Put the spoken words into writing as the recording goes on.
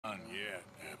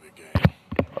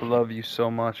I love you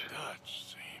so much. Touch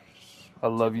seems. I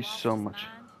love you Lost so his much.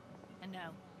 mind? And no,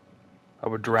 I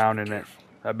would drown in it. Careful.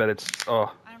 I bet it's,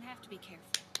 oh, I don't have to be careful.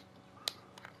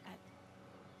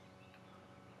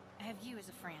 I have you as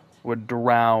a friend. would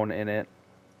drown in it.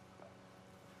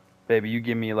 Baby, you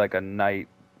give me like a night.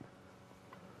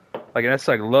 Like, that's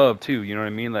like love too, you know what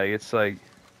I mean? Like, it's like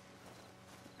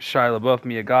Shia LaBeouf,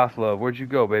 me a goth love. Where'd you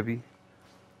go, baby?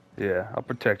 Yeah, I'll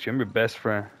protect you. I'm your best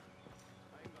friend.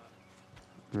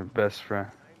 I'm your best friend.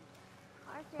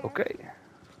 Okay.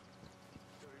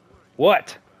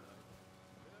 What?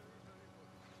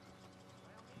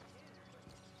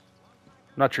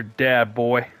 I'm not your dad,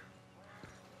 boy.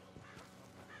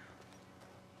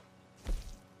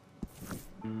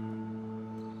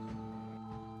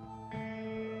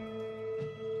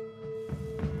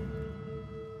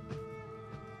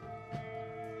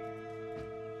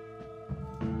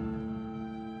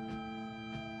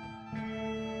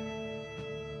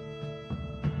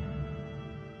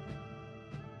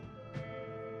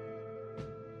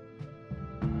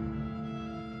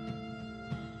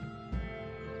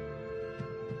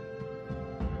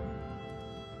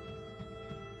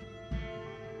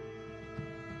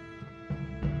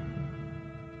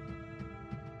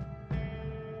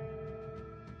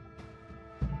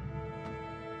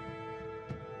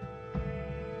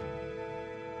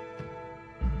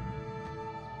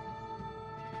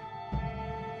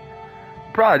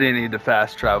 Probably didn't need to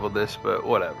fast travel this, but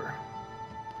whatever.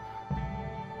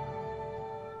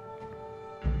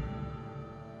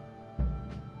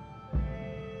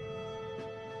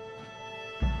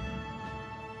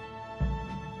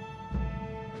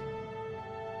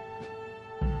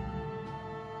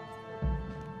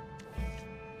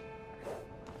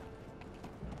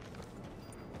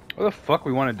 What the fuck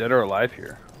we wanted Dead or Alive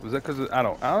here? Was that because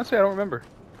honestly, I don't remember.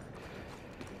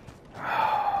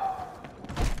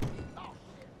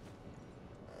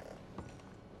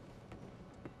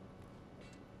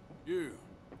 You.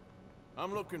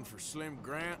 I'm looking for Slim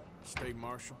Grant, state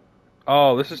marshal.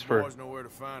 Oh, this is You for... boys know where to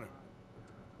find him.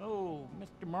 Oh,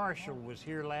 Mr. Marshall was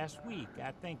here last week.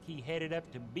 I think he headed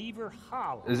up to Beaver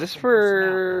Hollow. Is this looking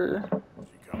for... Is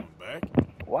he coming back?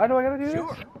 Why do I gotta do some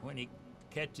outlaws. this? Sure, when he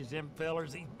catches them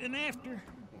fellers he's been after.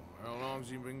 Well, how long's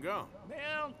he been gone?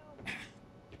 Well,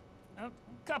 a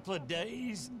couple of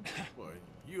days. What,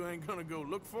 you ain't gonna go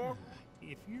look for him?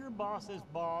 If your boss's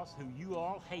boss, who you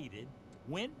all hated,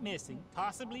 went missing,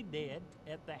 possibly dead,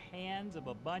 at the hands of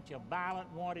a bunch of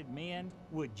violent wanted men,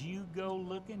 would you go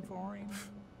looking for him?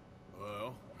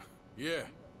 Well, yeah,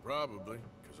 probably,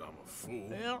 because I'm a fool.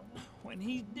 Well, when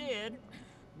he's dead,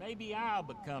 maybe I'll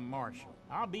become marshal.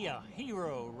 I'll be a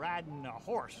hero riding a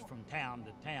horse from town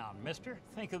to town, mister.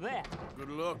 Think of that. Good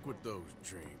luck with those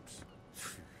dreams.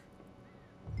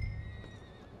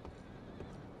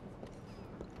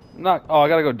 Not... Oh, I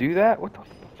gotta go do that? What the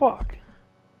fuck?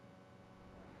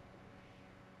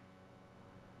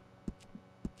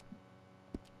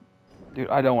 Dude,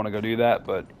 I don't want to go do that,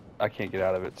 but I can't get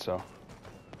out of it, so...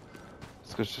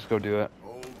 Let's just go do it.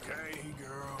 Okay,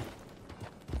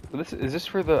 girl. Is this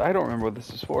for the... I don't remember what this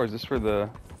is for. Is this for the...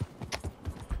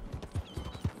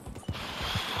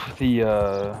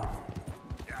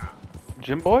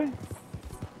 Gym Boy?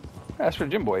 That's for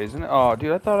Gym Boy, isn't it? Oh,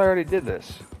 dude, I thought I already did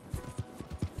this.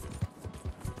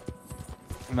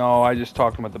 No, I just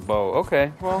talked to him at the bow.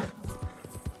 Okay, well...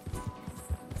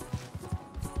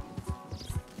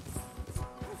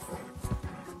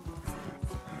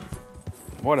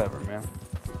 Whatever, man.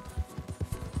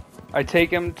 I take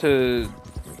him to...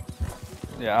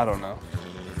 Yeah, I don't know.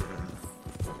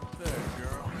 There,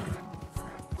 girl.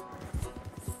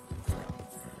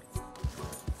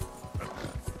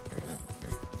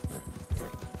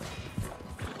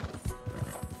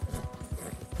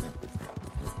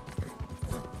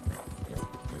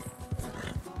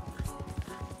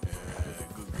 Yeah,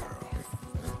 good girl.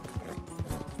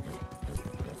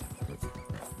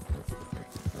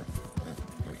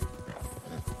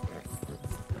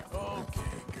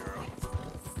 Okay, girl.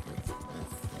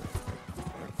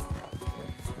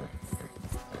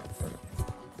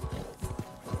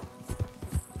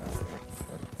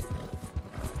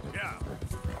 Yeah.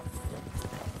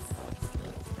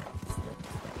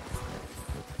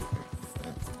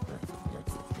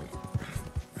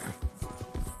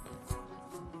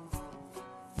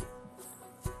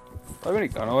 Do I have any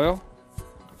gun oil?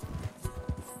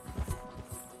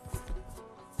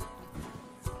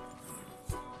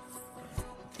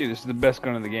 Dude, this is the best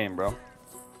gun in the game, bro.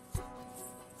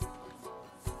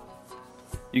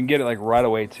 You can get it like right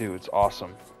away too. It's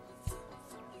awesome.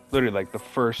 Literally like the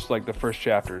first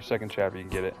chapter, second chapter, you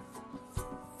can get it.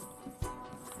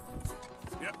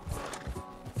 Yep.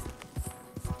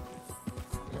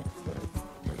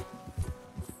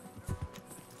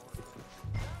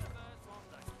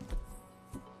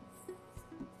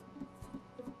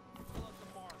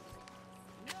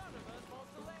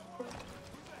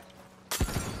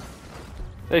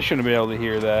 They shouldn't be able to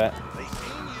hear that. They seen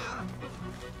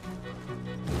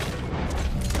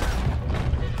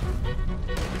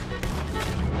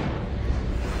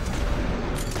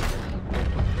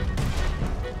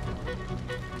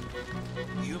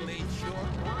you. You made short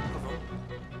work of them.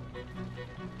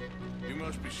 You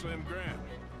must be Slim Grant.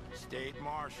 State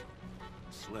Marshal,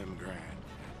 Slim Grant.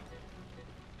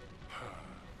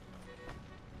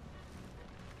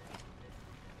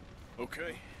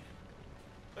 Okay.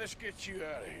 Let's get you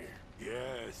out of here.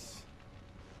 Yes.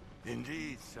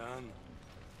 Indeed, son.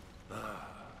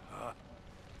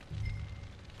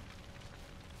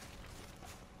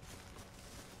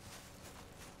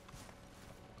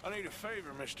 I need a favor,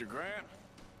 Mr. Grant.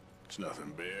 It's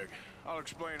nothing big. I'll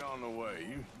explain on the way.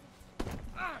 You...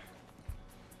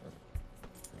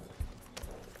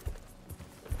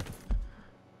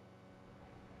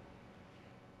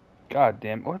 God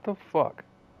damn, what the fuck?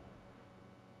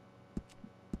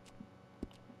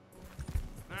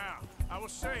 Now, I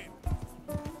was saying...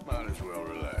 Might as well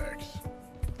relax.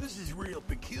 This is real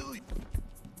peculiar.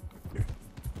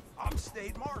 I'm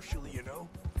State Marshal, you know.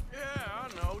 Yeah, I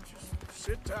know. Just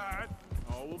sit tight.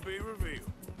 All will be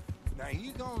revealed. Now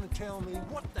you gonna tell me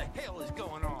what the hell is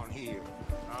going on here?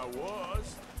 I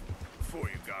was, before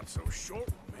you got so short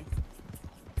with me.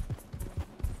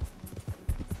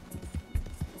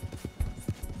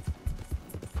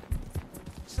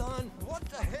 Son, what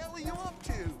the hell are you up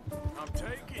to? I'm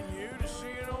taking you to see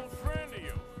an old friend of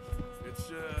yours. It's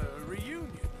a reunion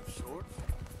of sorts.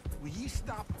 Will you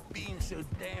stop being so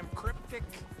damn cryptic?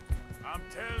 I'm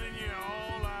telling you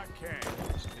all I can.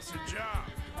 It's a job.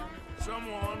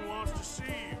 Someone wants to see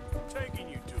you. I'm taking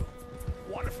you to them.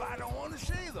 What if I don't want to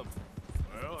see them?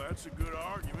 Well, that's a good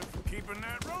argument for keeping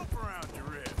that rope around your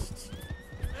wrists.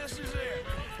 This is it.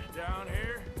 Down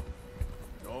here.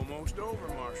 It's almost over,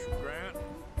 Marshal Grant.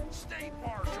 State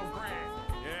Marshal Grant.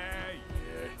 Yeah,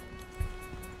 yeah.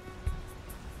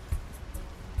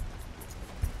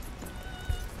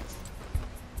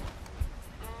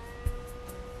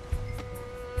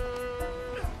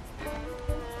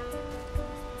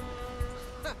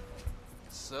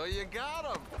 So you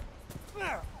got him.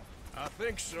 I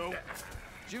think so.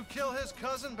 Did you kill his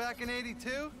cousin back in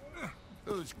 '82?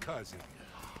 Whose cousin?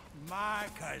 My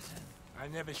cousin. I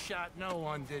never shot no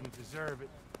one didn't deserve it.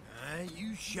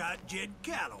 You shot Jed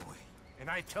Calloway. And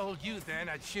I told you then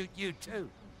I'd shoot you too.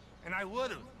 And I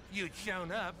would've. You'd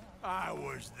shown up. I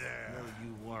was there. No,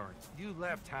 you weren't. You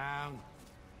left town.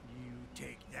 You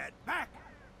take that back.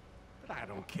 But I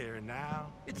don't care now.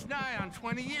 It's nigh on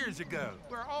 20 years ago.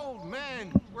 We're old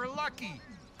men. We're lucky.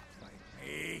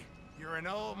 Hey, You're an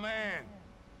old man.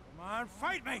 come on,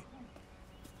 fight me.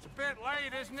 It's a bit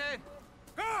late, isn't it?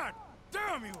 God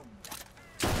damn you!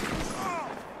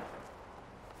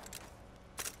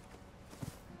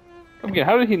 Again,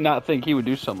 how did he not think he would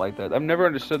do something like that? I've never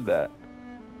understood that.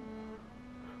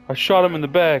 I shot him in the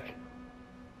back.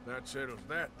 That settles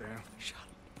that then.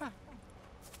 I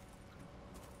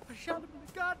shot him in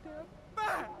the goddamn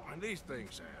back. When these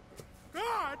things happen.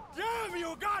 God damn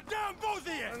you, goddamn both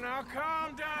of you! Now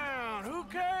calm down. Who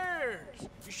cares?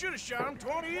 You should have shot him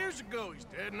 20 years ago. He's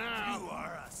dead now. You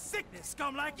are a sickness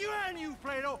scum like you and you,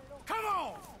 Plato. Come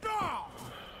on, draw!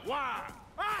 Why?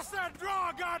 I said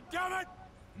draw, goddammit!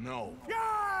 No.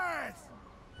 Yes!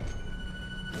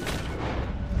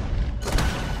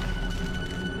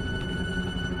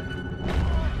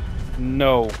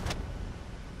 No.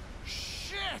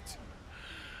 Shit!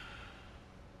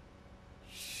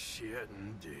 Shit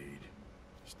indeed.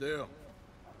 Still,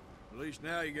 at least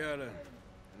now you got an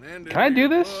end. Can I do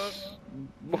this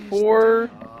before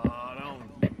Oh,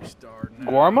 don't you start now.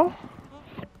 Guarma?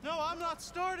 No, I'm not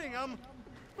starting. I'm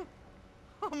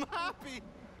happy.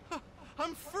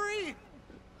 I'm free.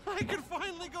 I can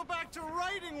finally go back to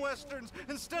writing westerns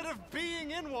instead of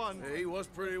being in one. He was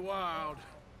pretty wild.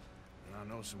 And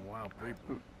I know some wild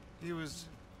people. He was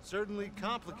certainly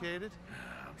complicated.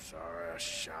 I'm sorry I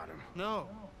shot him. No,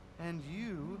 and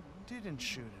you didn't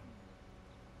shoot him.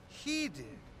 He did.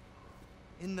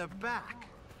 In the back,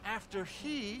 after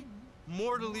he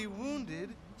mortally wounded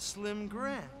Slim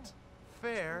Grant.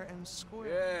 Fair and square.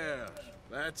 Yes,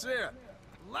 that's it.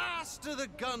 Last of the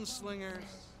gunslingers.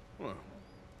 Well,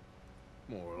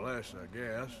 more or less, I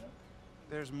guess.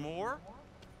 There's more?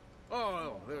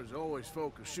 Oh, there's always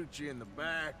folk who shoot you in the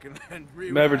back and then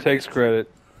Never takes credit.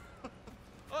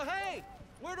 Oh, hey!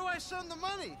 Where do I send the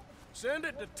money? Send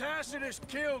it to Tacitus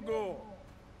Kilgore.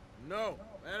 No,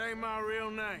 that ain't my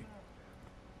real name.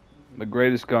 The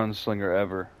greatest gunslinger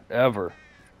ever. Ever.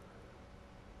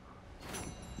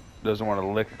 Doesn't want to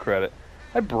lick a credit.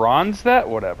 I bronzed that?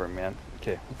 Whatever, man.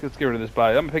 Okay, let's get rid of this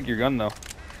body. I'm gonna pick your gun, though.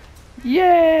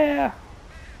 Yeah.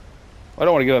 I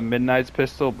don't want to give up Midnight's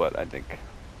pistol, but I think,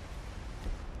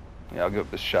 yeah, I'll give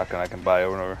up this shotgun I can buy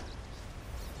over and over.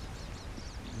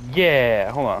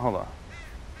 Yeah. Hold on. Hold on.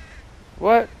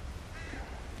 What?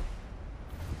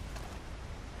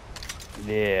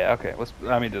 Yeah. Okay. Let's.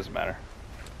 I mean, it doesn't matter.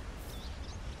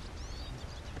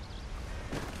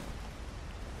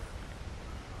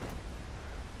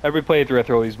 Every playthrough, I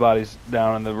throw these bodies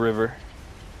down in the river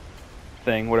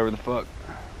thing, whatever the fuck.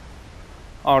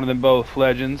 Honor them both,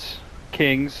 legends,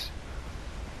 kings.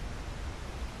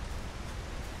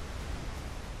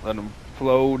 Let them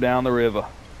flow down the river.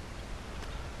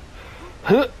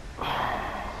 Huh.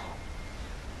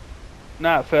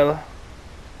 Night, fella.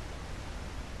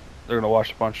 They're gonna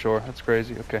wash up on shore. That's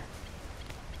crazy. Okay.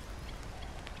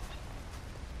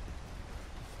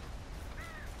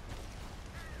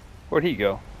 Where'd he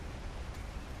go?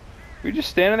 Were you just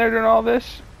standing there doing all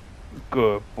this?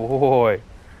 Good boy.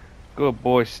 Good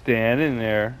boy standing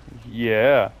there.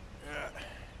 Yeah. Yeah,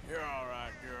 you're all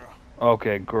right, girl.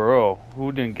 Okay, girl.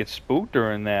 Who didn't get spooked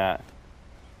during that?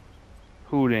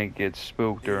 Who didn't get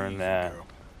spooked during Easy, that? girl.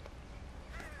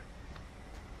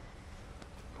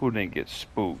 Who didn't get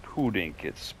spooked? Who didn't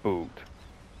get spooked?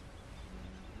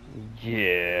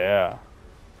 Yeah.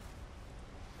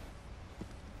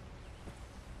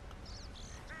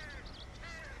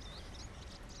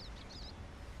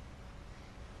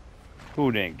 Who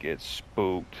didn't get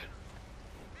spooked?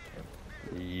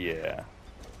 Yeah.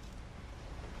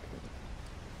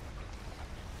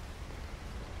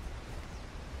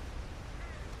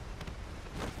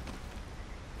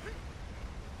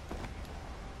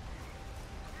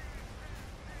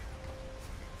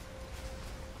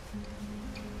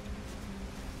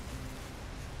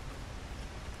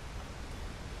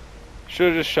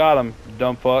 Should've just shot him,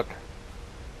 dumb fuck.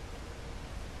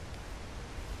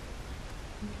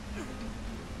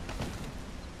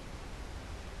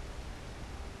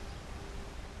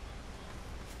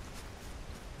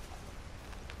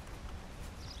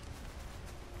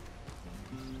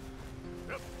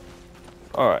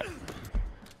 Alright.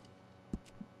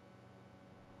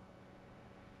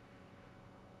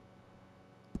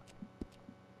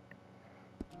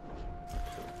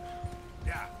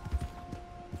 Yeah.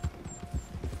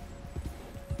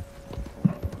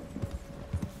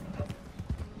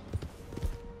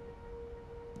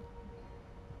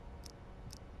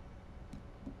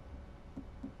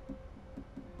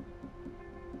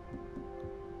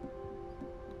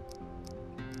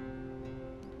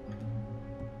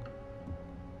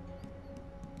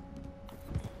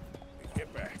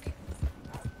 Get back.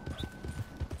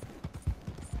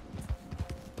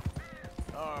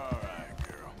 All right,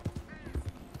 girl.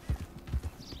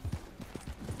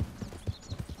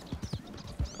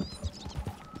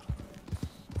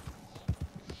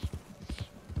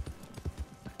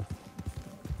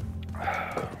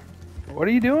 What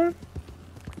are you doing?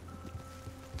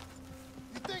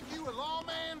 You think you a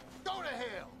lawman? Go to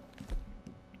hell!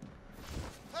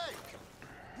 Hey,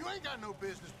 you ain't got no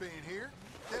business being here.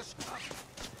 This.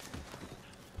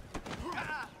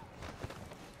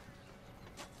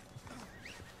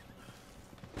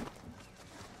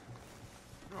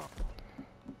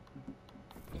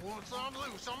 Once I'm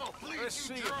loose, I'm gonna bleed Let's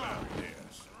you see dry. about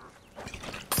this.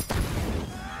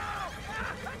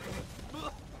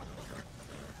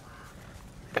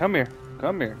 Come here.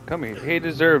 Come here. Come here. He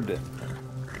deserved it.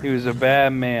 He was a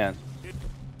bad man.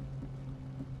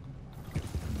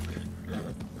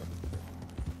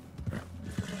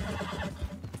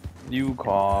 You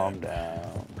calm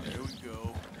down. Here we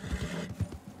go.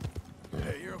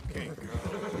 Hey, you're okay,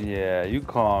 girl. Yeah, you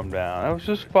calm down. That was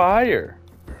just fire.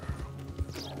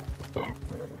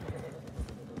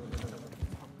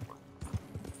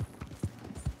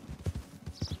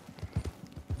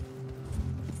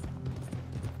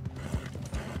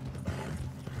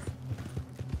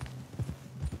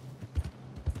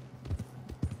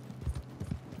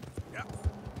 Yep.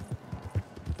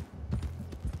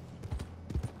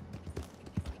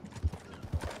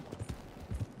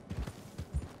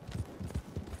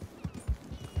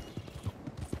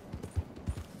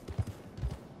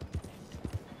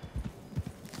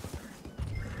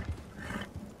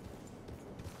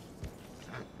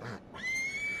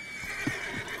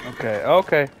 Okay,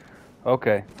 okay.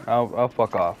 Okay. I'll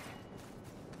fuck off.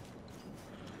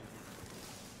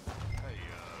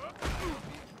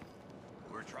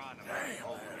 We're trying to.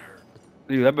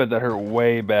 Dude, I bet that hurt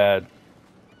way bad.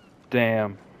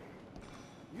 Damn.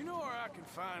 You know where I can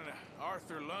find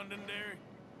Arthur Londonderry?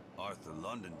 Arthur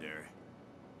Londonderry.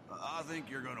 I think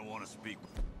you're gonna want to speak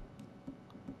with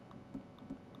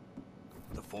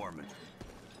the foreman.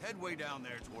 Head way down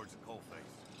there towards the coalface.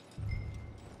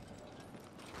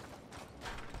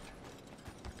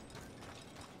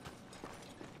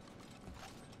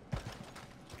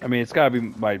 I mean, it's gotta be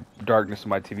my darkness of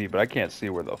my TV, but I can't see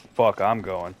where the fuck I'm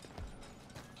going.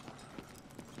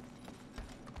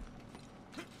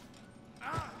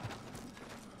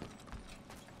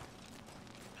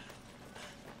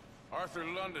 Arthur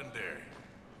Londonderry.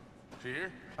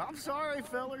 Here? I'm sorry,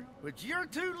 feller, but you're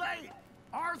too late.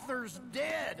 Arthur's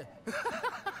dead.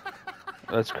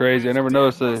 That's crazy. I never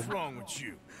noticed What's that. wrong with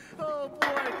you? Oh,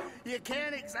 boy, you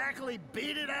can't exactly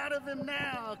beat it out of him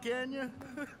now, can you?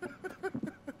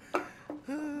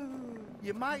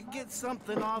 You might get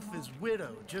something off his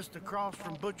widow just across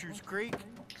from Butcher's Creek,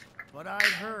 but I'd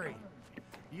hurry.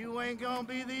 You ain't gonna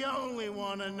be the only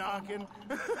one a-knocking.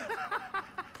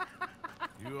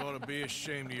 You ought to be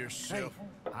ashamed of Hey, yourself.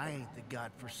 I ain't the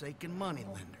godforsaken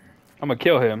moneylender. I'm gonna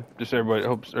kill him. Just everybody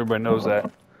hopes everybody knows that.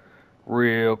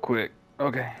 Real quick.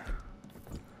 Okay.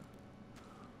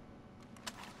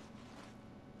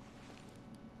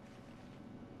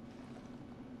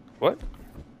 What?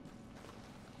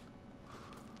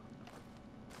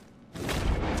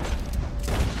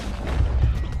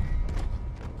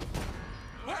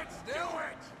 Let's do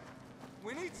it!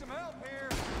 We need some help here.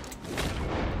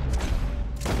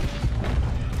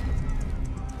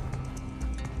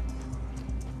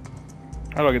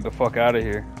 How do I get the fuck out of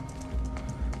here?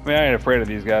 I mean, I ain't afraid of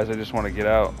these guys. I just want to get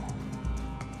out.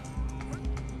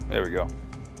 There we go.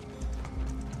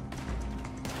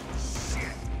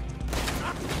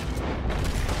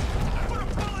 Put a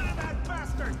bullet in that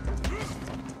bastard!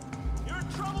 You're in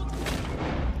trouble!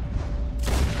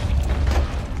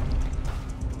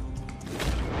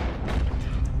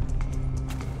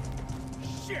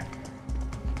 Shit!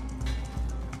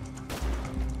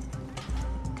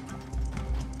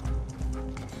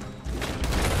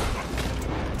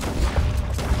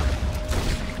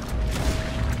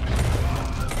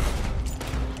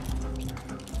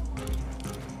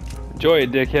 Enjoy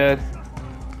it, dickhead.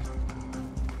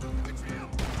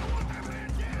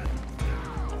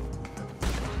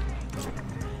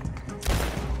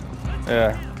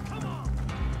 Yeah.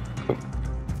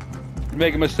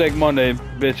 Make a mistake Monday,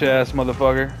 bitch ass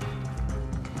motherfucker.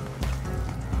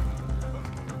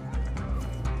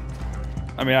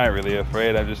 I mean, I ain't really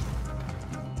afraid.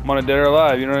 I'm on a dead or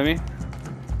alive, you know what I mean?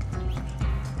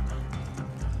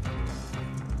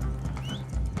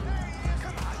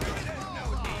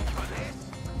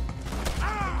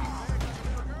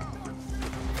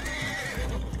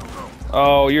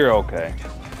 Oh, you're okay.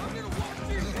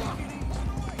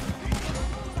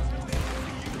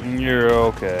 You're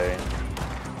okay.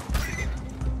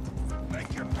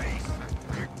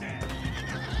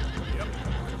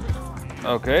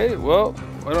 Okay, well,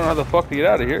 I don't know how the fuck to get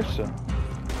out of here, so.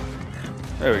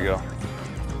 There we go.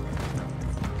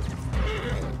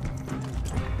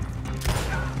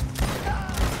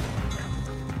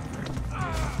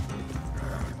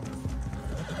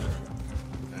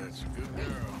 That's a good girl.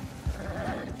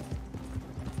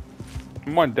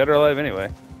 I'm on dead or alive anyway.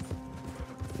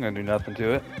 I'm gonna do nothing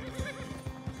to it.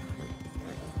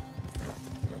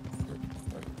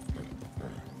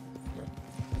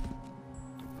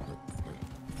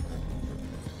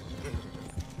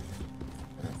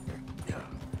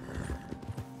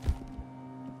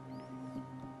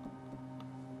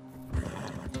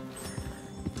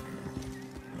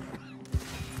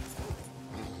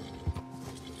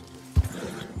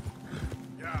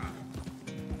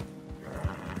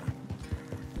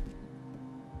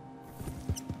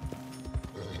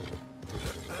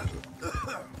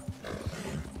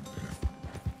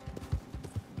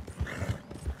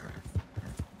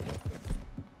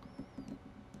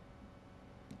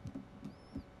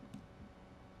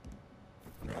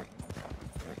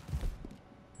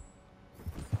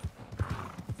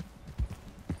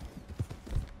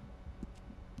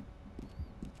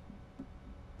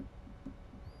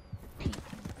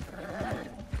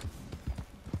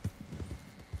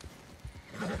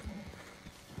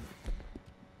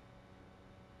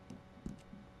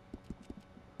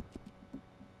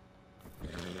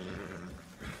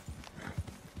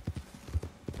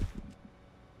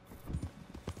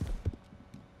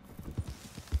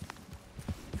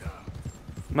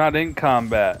 Not in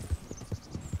combat.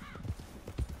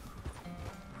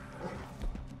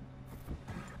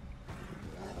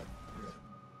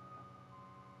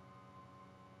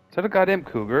 Is that a goddamn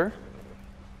cougar?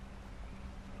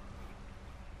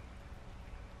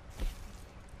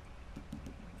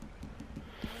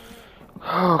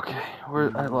 Okay,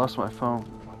 where I lost my phone.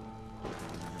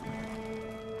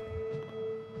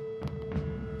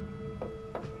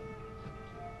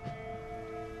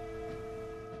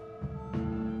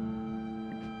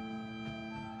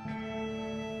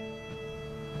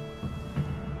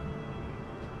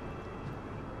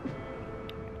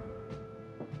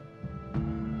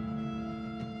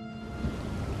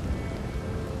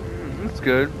 It's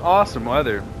good. Awesome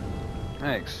weather.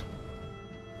 Thanks.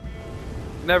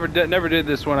 Never did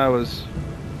this when I was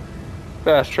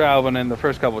fast traveling in the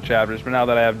first couple chapters, but now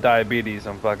that I have diabetes,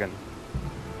 I'm fucking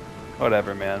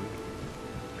whatever, man.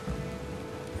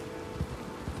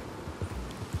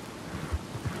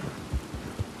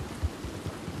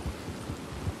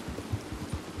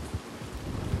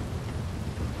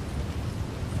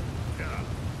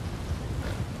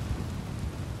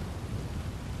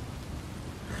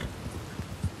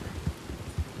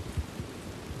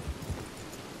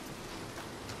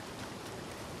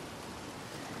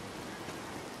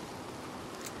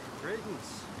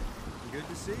 Greetings. Good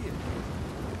to see you.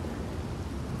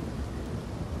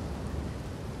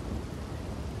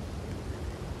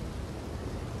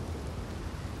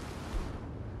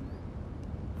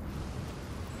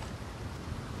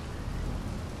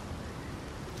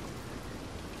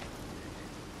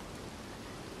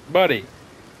 Buddy.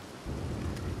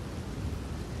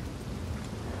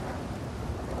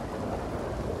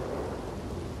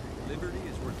 Liberty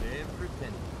is worth every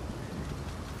penny.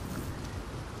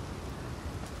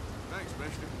 Thanks,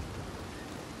 mister.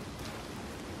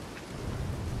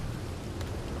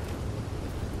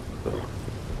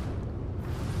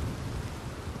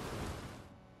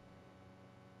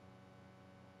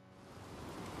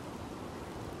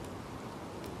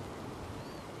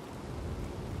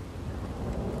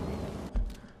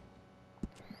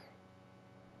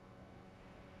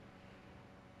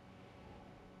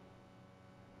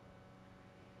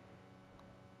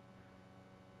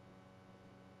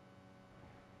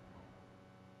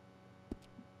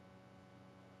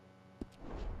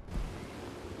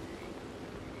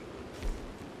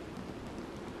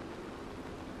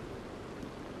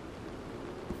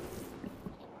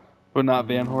 But not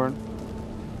Van Horn.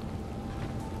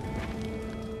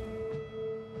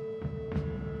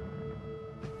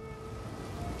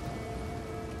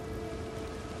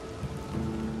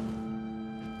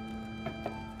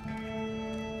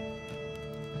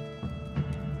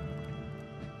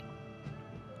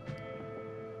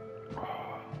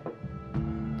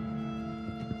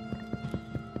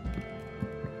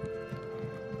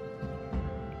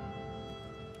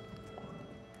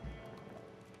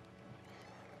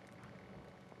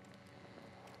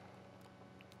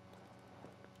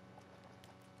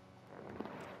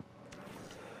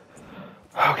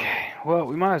 Okay, well,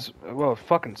 we might as well have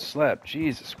fucking slept.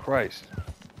 Jesus Christ.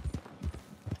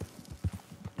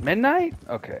 Midnight?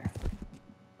 Okay.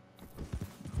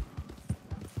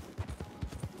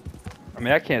 I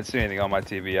mean, I can't see anything on my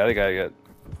TV. I think I got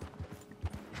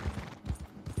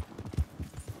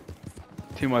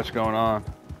too much going on.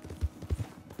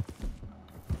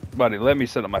 Buddy, let me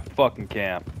set up my fucking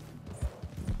camp.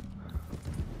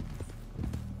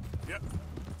 Yep.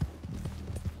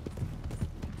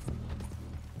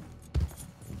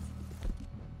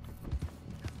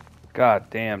 God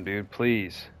damn, dude,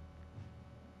 please.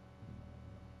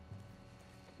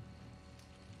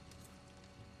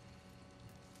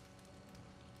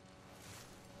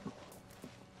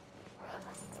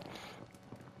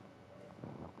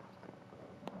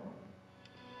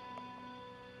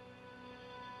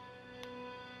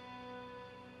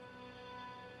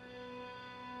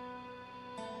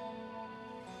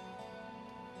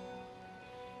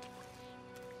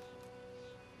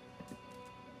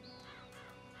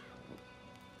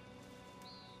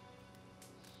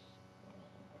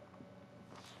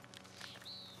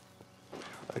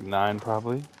 Like 9,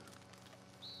 probably.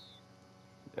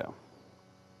 Yeah.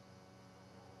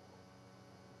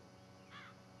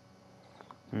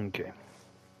 Okay.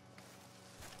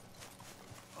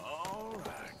 All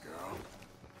right, girl.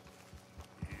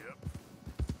 Yep.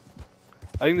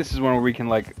 I think this is one where we can,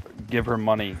 like, give her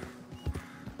money.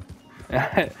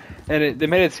 And they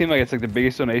made it seem like it's like the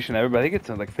biggest donation ever, but I think it's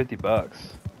like $50.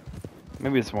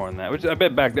 Maybe it's more than that. Which I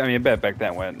bet back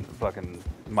then went fucking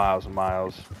miles and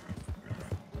miles.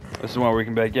 This is one where we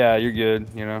can be like, yeah, you're good,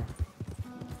 you know.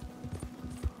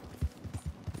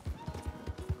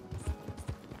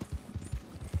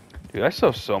 Dude, I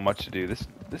still have so much to do.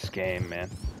 This game, man.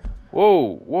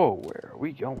 Whoa, where are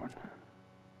we going?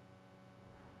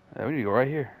 Yeah, we need to go right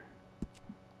here.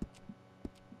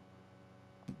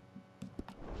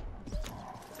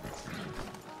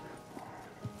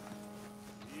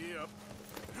 Yep.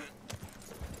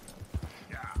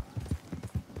 Yeah.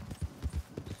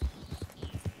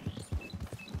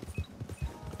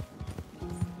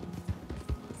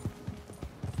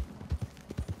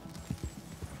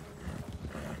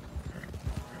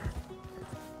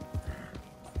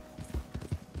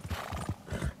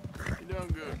 You done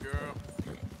good, girl.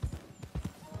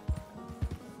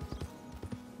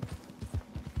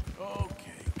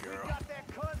 Okay, girl.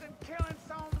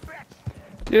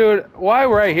 Dude, why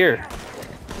right here?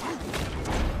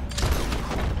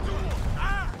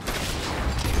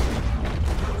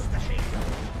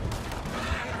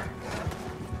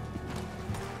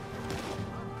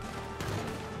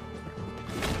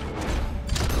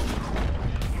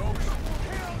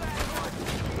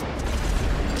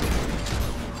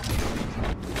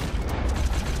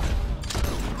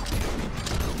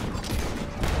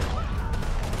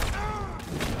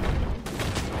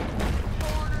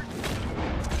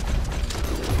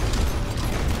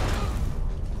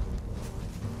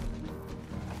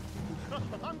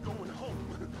 I'm going home.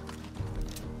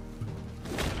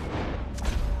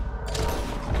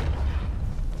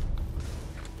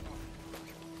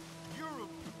 You're a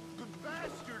good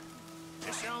bastard.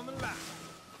 It's on the line.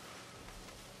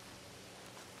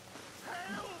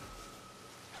 Help!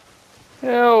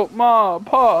 Help, Ma,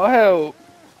 Pa, help.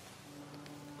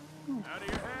 Out of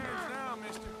your hands now,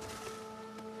 mister.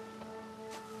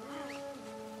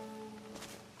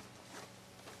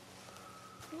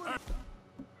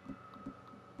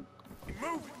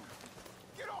 Move it!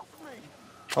 Get off me!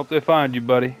 Hope they find you,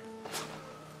 buddy.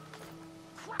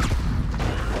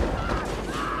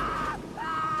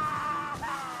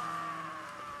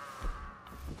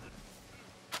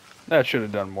 That should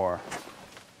have done more.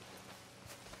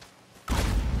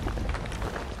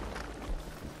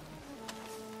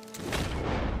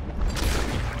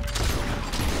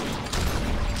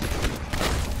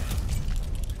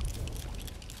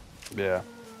 Yeah.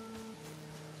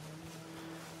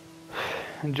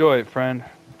 Enjoy it, friend.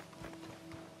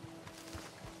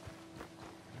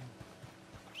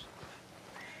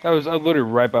 That was literally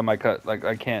right by my cut. Like,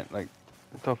 I can't, like,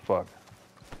 what the fuck?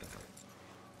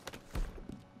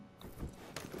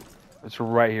 It's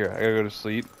right here. I gotta go to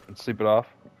sleep and sleep it off.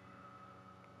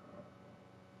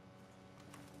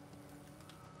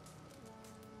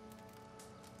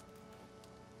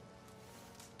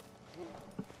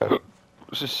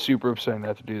 This is super upsetting to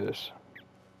have to do this.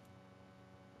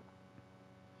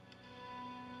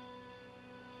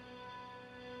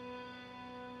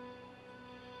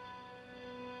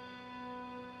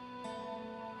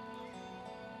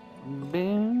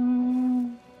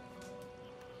 Bing.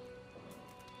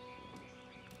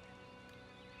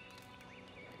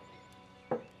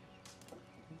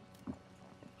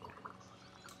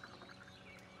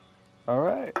 All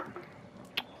right.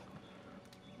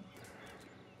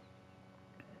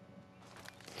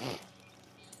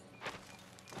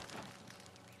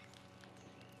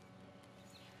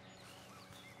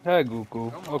 Hi,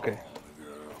 Goku. Okay.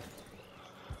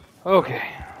 Okay.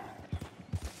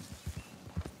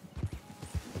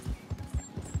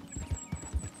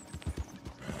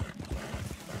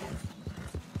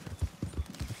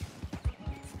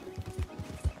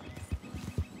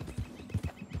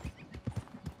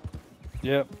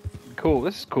 Yep. Cool.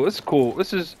 This is cool. This is cool.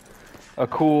 This is a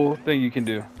cool thing you can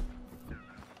do.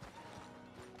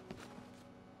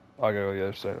 Oh, I gotta go to the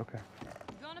other side. Okay.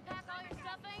 You gonna pack all your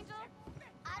stuff, Angel?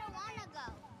 I don't wanna go.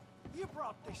 You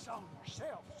brought this on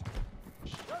yourself.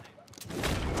 Shut it.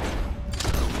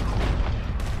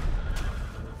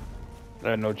 I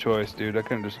had no choice, dude. I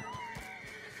couldn't just.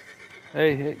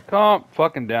 Hey, hey, calm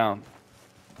fucking down.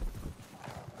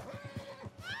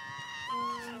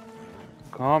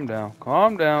 Calm down.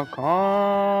 Calm down.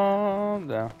 Calm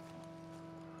down.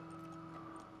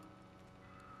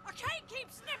 I can't keep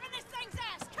sniffing this thing's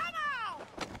ass. Come on!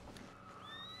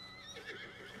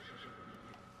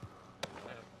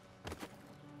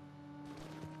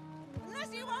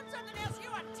 Unless you want something else, you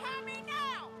untie me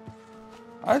now.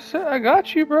 I said I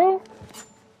got you, bro.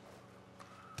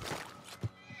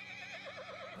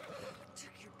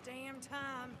 Took your damn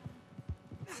time.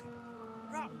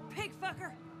 Rotten pig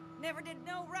fucker. Never did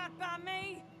no right by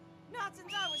me. Not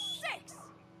since I was 6.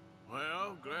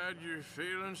 Well, glad you're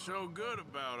feeling so good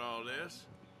about all this.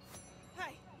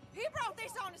 Hey, he brought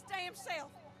this on his damn self.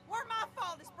 Where my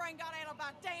fault his brain got addled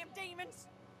by damn demons.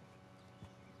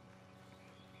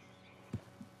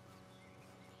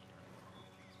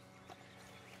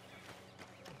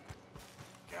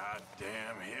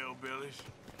 Goddamn hillbillies.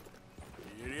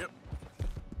 Idiot.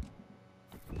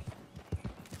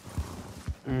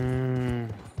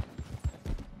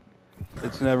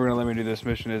 It's never gonna let me do this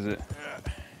mission, is it? Yeah,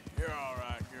 you're all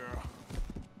right, girl.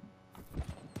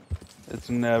 It's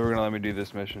never gonna let me do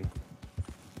this mission.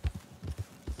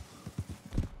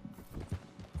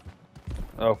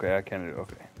 Okay, I can do it.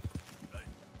 Okay.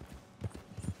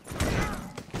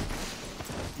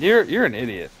 You're an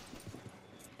idiot.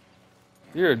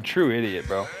 You're a true idiot,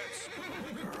 bro.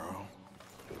 Girl.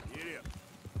 Idiot.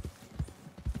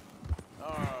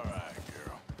 All right,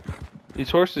 girl. These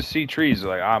horses see trees, they're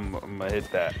like, I'm gonna hit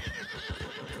that.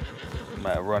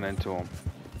 might run into him.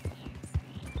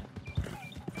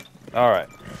 Alright.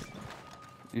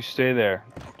 You stay there.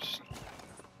 Just...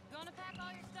 Gonna pack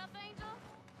all your stuff, Angel?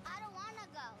 I don't wanna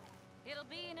go. It'll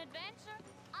be an adventure.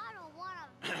 I don't wanna.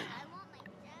 I want my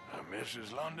dad.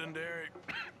 Mrs. Londonderry.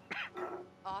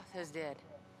 Arthur's dead.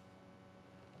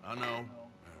 I know.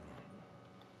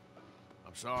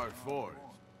 I'm sorry for it.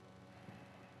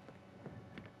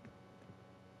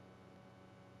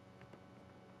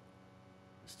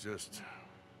 It's just...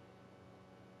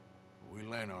 we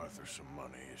lent Arthur some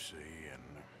money, you see, and...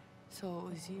 So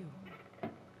it was you. You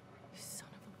son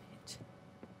of a bitch.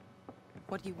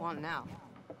 What do you want now?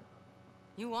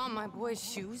 You want my boy's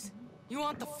shoes? You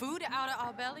want the food out of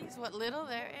our bellies, what little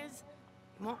there is?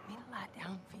 You want me to lie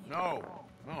down for you? No,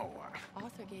 no.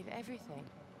 Arthur gave everything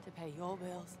to pay your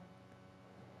bills.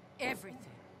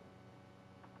 Everything.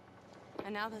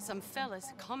 And now there's some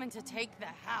fellas coming to take the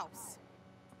house.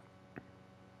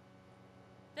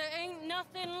 There ain't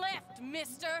nothing left,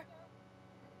 mister.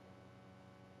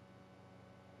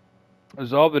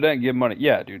 Resolve the debt and give money.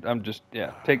 Yeah, dude. I'm just,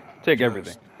 yeah. Take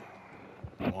everything.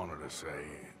 I wanted to say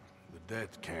the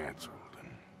debt's canceled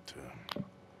and to here,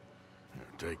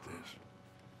 take this.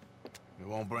 It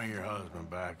won't bring your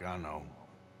husband back, I know.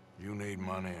 You need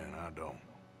money and I don't.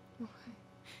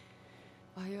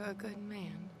 Well, you're a good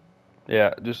man.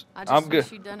 Yeah, I'm good.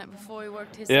 Wish you'd done it before he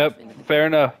worked his Yep, fair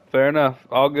enough. Fair enough.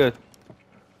 All good.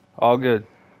 All good.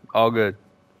 All good.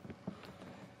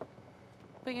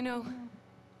 But you know,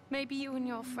 maybe you and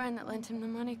your friend that lent him the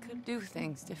money could do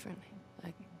things differently.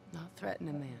 Like, not threaten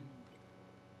a man.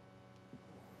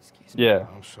 Excuse me. Yeah.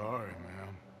 I'm sorry,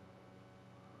 ma'am.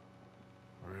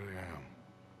 I really am.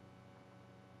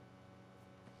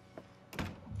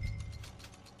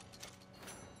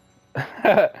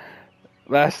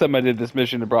 Last time I did this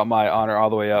mission, it brought my honor all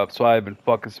the way up, so I've been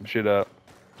fucking some shit up.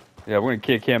 Yeah, we're gonna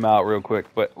kick him out real quick.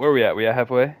 But where are we at? We at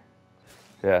halfway?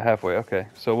 Yeah, halfway. Okay,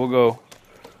 so we'll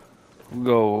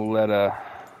go let that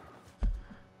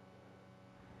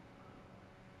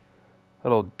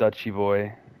old Dutchy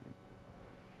boy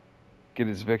get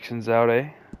his victions out, eh?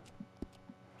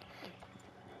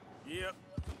 Yep.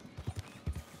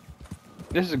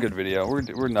 This is a good video.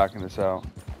 We're knocking this out.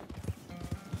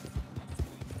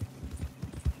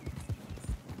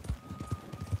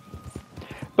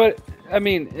 But I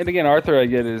mean, and again, Arthur, I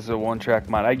get is a one-track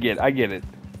mind. I get it.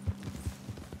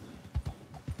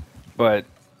 But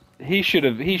he should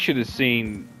have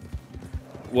seen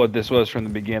what this was from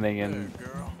the beginning and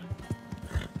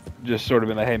just sort of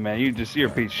been like, hey man, you're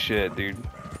a piece of shit, dude.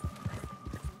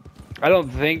 I don't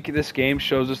think this game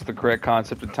shows us the correct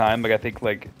concept of time. Like I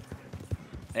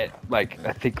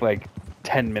think like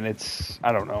 10 minutes,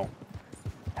 I don't know,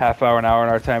 half hour, an hour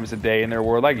in our time is a day in their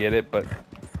world. I get it, but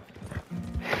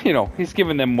you know, he's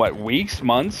given them what, weeks,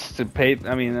 months to pay.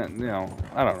 I mean, you know,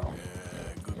 I don't know.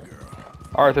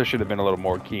 Arthur should have been a little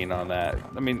more keen on that.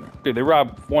 I mean, dude, they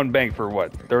robbed one bank for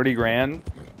what, 30 grand?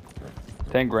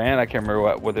 10 grand? I can't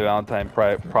remember what the Valentine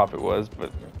profit was,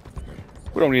 but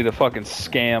we don't need to fucking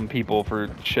scam people for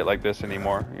shit like this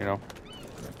anymore, you know?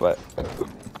 But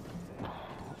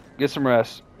get some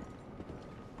rest.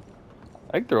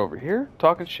 I think they're over here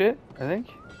talking shit, I think.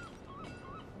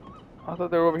 I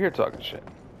thought they were over here talking shit.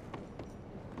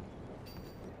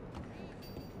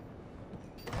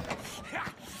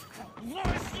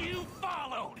 Was you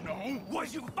followed? No.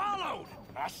 Was you followed?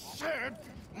 I said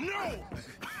no.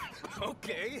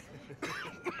 Okay.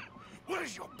 What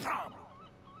is your problem?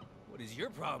 What is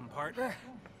your problem, partner?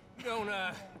 You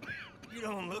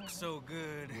don't look so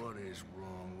good. What is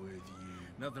wrong with you?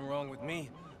 Nothing wrong with me.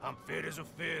 I'm fit as a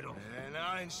fiddle. And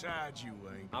I inside you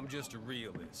ain't. I'm just a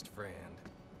realist, friend.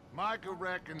 Micah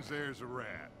reckons there's a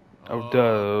rat. Oh,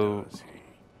 duh. Does he?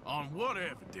 On what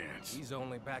evidence? He's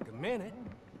only back a minute.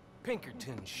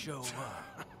 Pinkerton show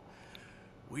up.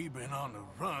 We've been on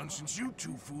the run since you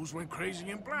two fools went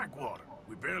crazy in Blackwater.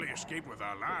 We barely escaped with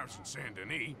our lives in Saint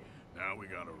Denis. Now we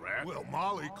got a rat. Well,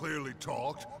 Molly clearly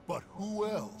talked, but who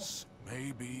else?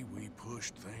 Maybe we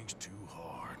pushed things too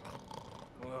hard.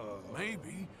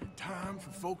 Maybe time for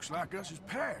folks like us is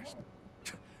past.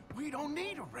 We don't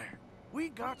need a rat. We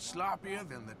got sloppier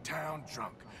than the town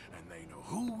drunk, and they know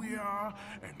who we are,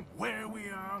 and where we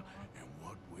are, and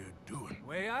what we're doing.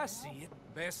 Way I see it,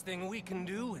 best thing we can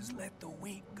do is let the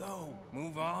week go.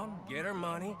 Move on, get our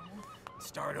money,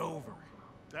 start over.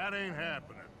 That ain't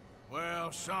happening.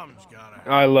 Well, something's gotta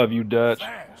happen. I love you, Dutch.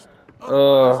 Fast.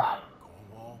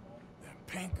 Cornwall, them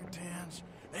Pinkertons,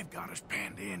 they've got us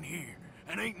penned in here,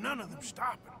 and ain't none of them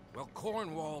stopping. Well,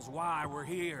 Cornwall's why we're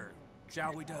here.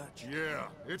 Shall we, Dutch? Yeah,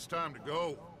 it's time to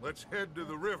go. Let's head to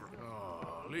the river.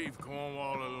 Oh, leave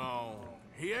Cornwall alone.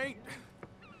 He ain't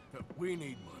We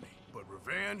need money, but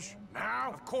revenge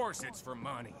now? Of course it's for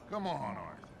money. Come on,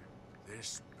 Arthur.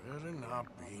 This better not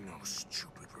be no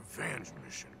stupid revenge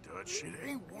mission, Dutch. It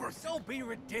ain't worth it. Don't be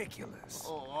ridiculous.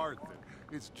 Oh, Arthur,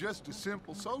 it's just a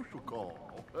simple social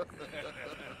call.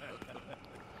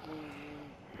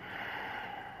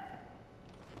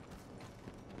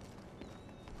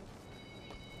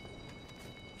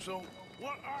 So,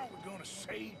 what are we gonna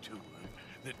say to him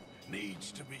that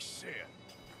needs to be said?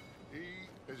 He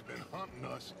has been hunting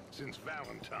us since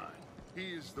Valentine.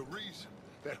 He is the reason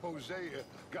that Hosea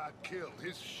got killed.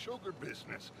 His sugar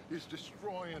business is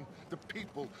destroying the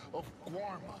people of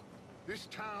Guarma. This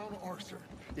town, Arthur,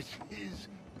 is his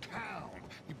town.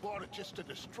 He bought it just to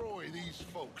destroy these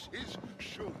folks. His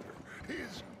sugar,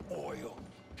 his oil,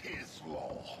 his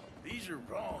law. These are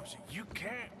wrongs that you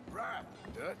can't right,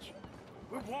 Dutch.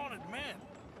 We're wanted men.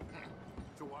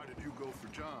 So why did you go for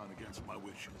John against my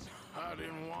wishes? I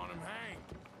didn't want him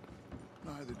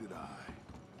hanged. Neither did I.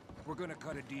 We're gonna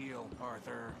cut a deal,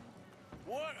 Arthur.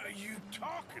 What are you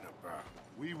talking about?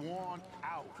 We want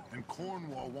out, and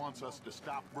Cornwall wants us to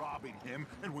stop robbing him,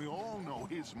 and we all know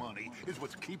his money is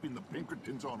what's keeping the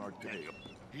Pinkertons on our tail.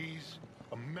 He's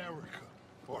America,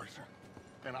 Arthur,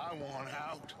 and I want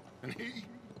out, and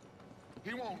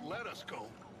he won't let us go.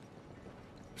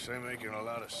 This ain't making a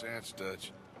lot of sense,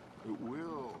 Dutch. It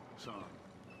will, son.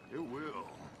 It will.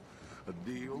 A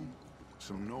deal,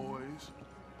 some noise,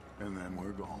 and then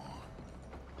we're gone.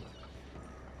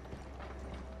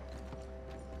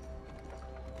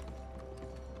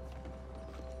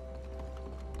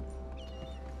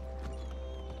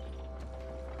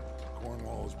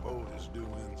 Cornwall's boat is due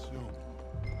in soon.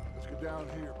 Let's get down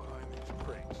here behind these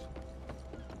crates.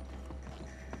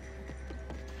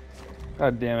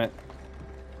 God damn it.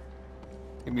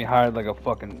 Get me hired like a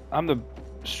fucking... I'm the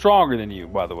stronger than you,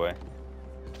 by the way.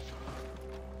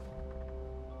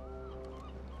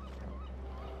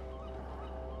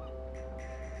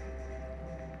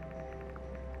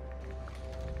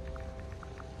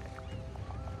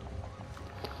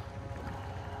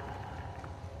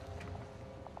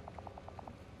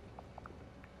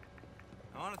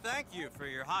 I want to thank you for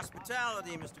your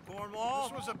hospitality, Mr. Cornwall.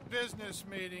 This was a business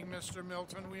meeting, Mr.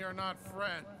 Milton. We are not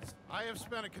friends. I have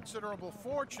spent a considerable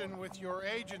fortune with your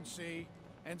agency,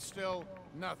 and still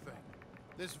nothing.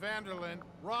 This Vanderlyn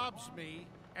robs me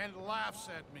and laughs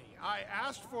at me. I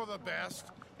asked for the best.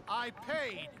 I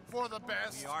paid for the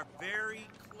best. We are very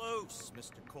close,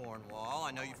 Mr. Cornwall.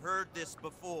 I know you've heard this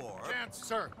before. Chance,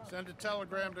 sir. Send a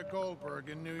telegram to Goldberg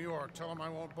in New York. Tell him I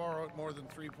won't borrow it more than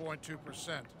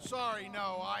 3.2%. Sorry,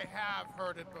 no, I have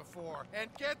heard it before. And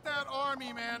get that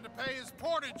army man to pay his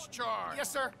portage charge.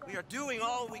 Yes, sir. We are doing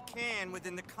all we can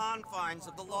within the confines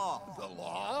of the law. The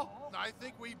law? I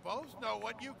think we both know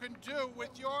what you can do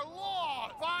with your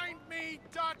law. Find me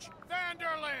Dutch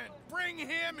Vanderlyn. Bring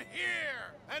him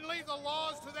here. And leave the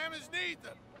laws to them as need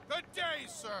them. Good day,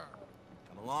 sir.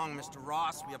 Come along, Mr.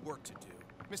 Ross. We have work to do.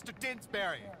 Mr.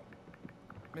 Dinsbury.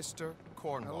 Mr.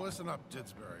 Cornwall. Now listen up,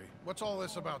 Didsbury. What's all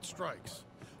this about strikes?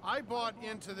 I bought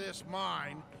into this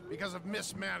mine because of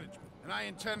mismanagement, and I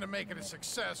intend to make it a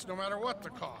success no matter what the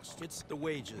cost. It's the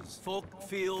wages. Folk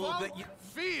feel that you...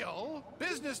 Feel?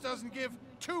 Business doesn't give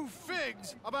two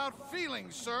figs about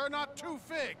feelings, sir, not two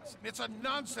figs. It's a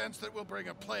nonsense that will bring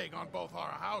a plague on both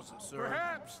our houses, sir.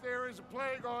 Perhaps there is a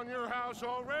plague on your house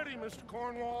already, Mr.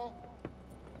 Cornwall.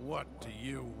 What do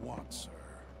you want, sir?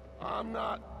 I'm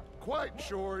not quite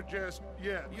sure just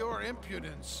yet. Your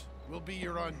impudence will be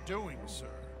your undoing, sir.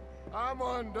 I'm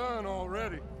undone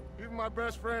already. Even my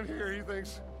best friend here, he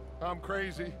thinks I'm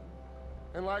crazy.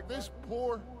 And like this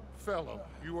poor fellow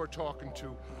you are talking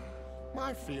to,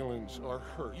 my feelings are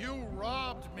hurt. You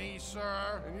robbed me,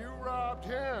 sir. And you robbed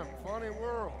him. Funny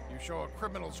world. You show a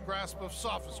criminal's grasp of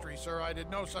sophistry, sir. I did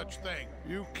no such thing.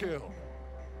 You kill.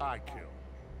 I kill.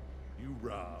 You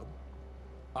rob.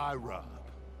 I rob.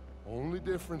 Only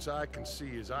difference I can see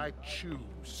is I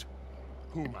choose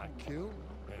whom I kill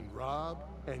and rob,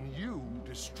 and you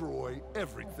destroy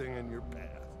everything in your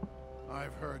path.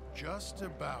 I've heard just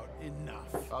about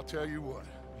enough. I'll tell you what.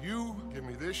 You give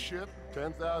me this ship,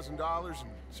 $10,000,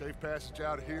 and safe passage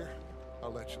out of here,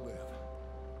 I'll let you live.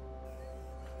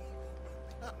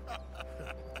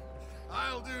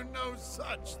 I'll do no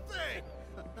such thing.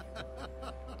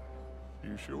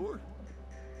 You sure?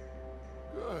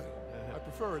 Good. I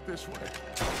prefer it this way.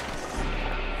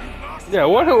 Yeah,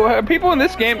 what are people in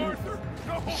this game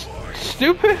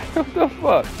stupid? What the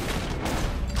fuck?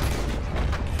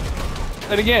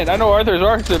 And again, I know Arthur's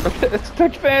Arthur, but it's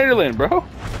Dutch Vanderlyn, bro.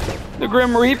 The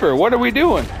Grim Reaper. What are we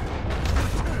doing?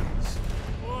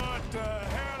 What the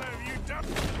hell have you done?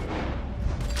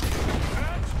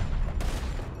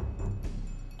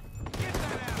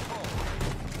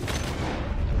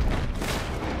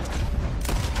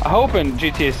 hope in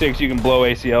GTA 6 you can blow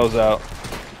ACLs out.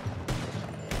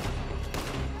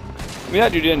 I mean,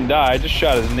 that dude didn't die. I just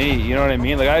shot his knee. You know what I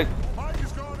mean? Like Mike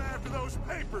is going after those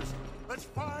papers. Let's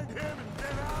find him and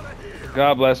get out of here.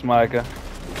 God bless Micah.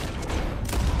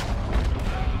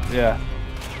 Yeah.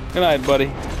 Good night,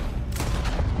 buddy.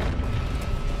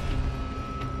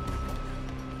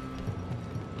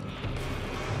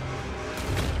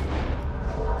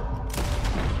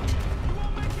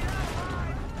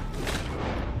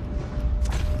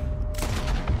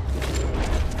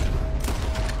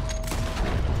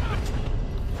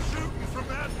 Shooting from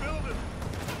that building.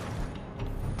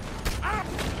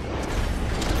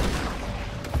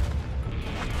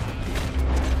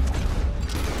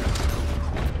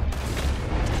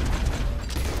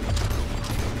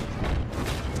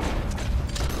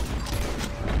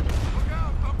 Look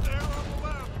out, up there on the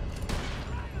left.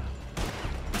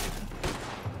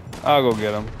 I'll go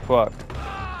get him. Fuck.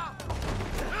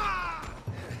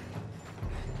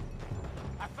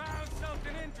 I found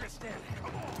something interesting.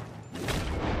 Come on.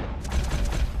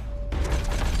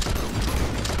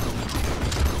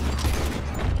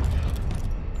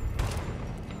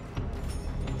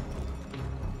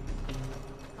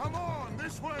 Come on,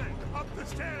 this way, up the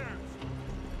stairs.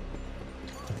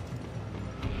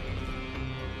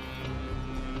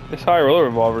 This high roller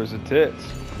revolver is a tits.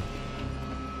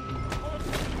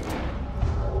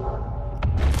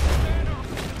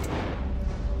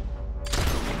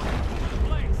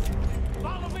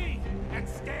 Follow me and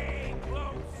stay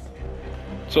close.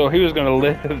 So he was gonna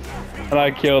live, and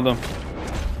I killed him.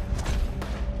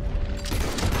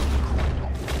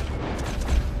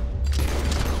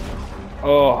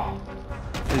 Oh,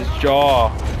 his jaw.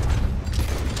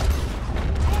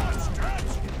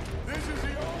 This is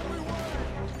the only way.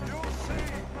 You'll see.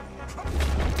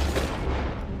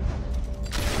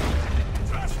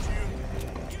 Trust you.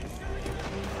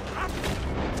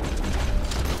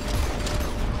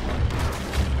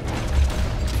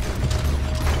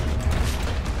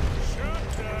 Shut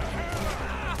the hell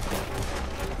up.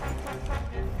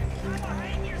 I'ma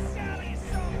hang your Sally,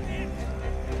 son bitch.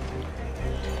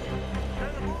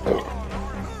 Get him on,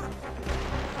 Arthur.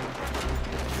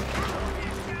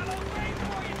 Shallow grave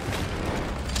for you.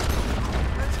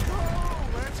 Let's go.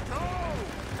 Let's go.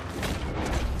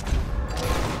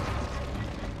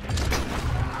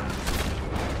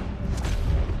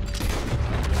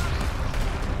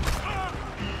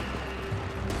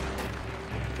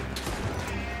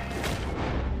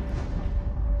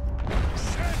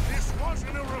 Said this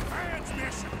wasn't a revenge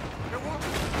mission. It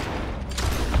wasn't.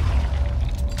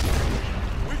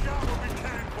 We got what we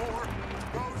can for.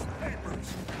 Those papers.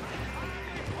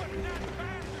 Put that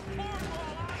bastard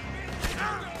Cornwall on me.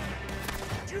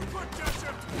 Did you put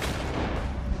Jessup?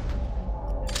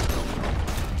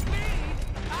 Me?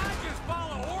 I just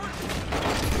follow orders.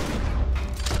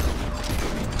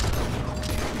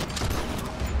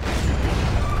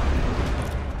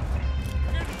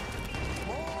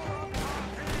 More up top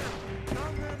here.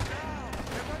 Gun them down.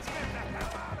 And let's get the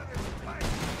hell out of this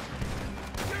place.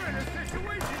 You're in a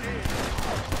situation here.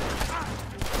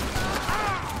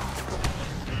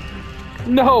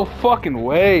 No fucking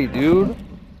way, dude.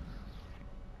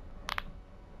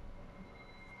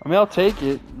 I mean, I'll take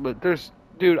it, but there's...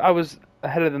 Dude, I was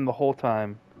ahead of them the whole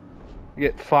time. I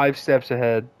get 5 steps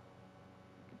ahead.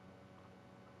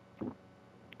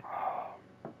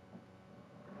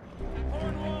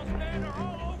 Cornwall's men are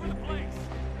all over the place.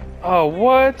 Oh,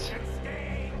 what?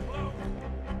 Stay close.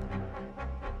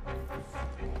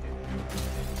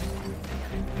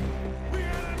 We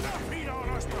had enough heat on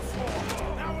us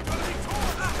before. Now we're gonna be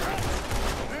torched.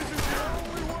 This is the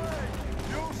only way.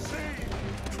 You'll see.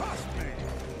 Trust me.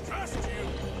 Trust you.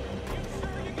 You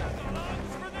sure you got the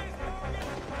lungs for this, Morgan?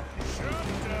 Shut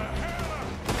the hell up.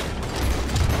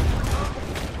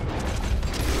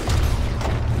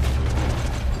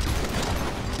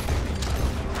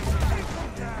 Take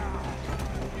them down.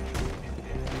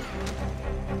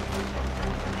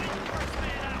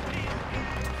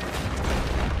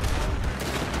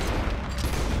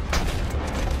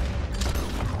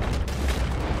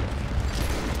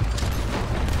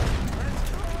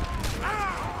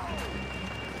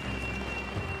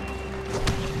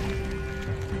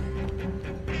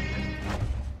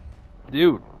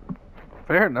 Dude.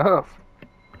 Fair enough.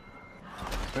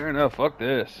 Fair enough. Fuck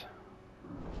this.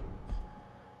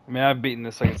 I mean, I've beaten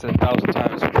this, like I said, 1,000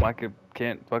 times. Micah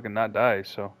can't fucking not die,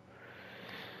 so.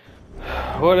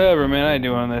 Whatever, man. I ain't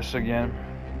doing this again.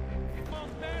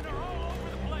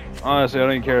 Honestly, I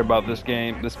don't even care about this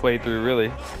game, this playthrough,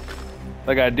 really.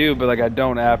 Like, I do, but, like, I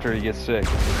don't after he gets sick.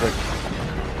 It's like,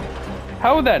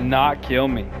 how would that not kill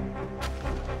me?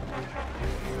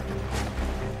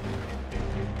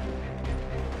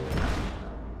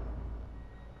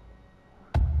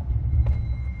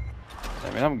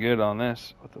 I mean, I'm good on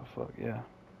this. What the fuck, yeah.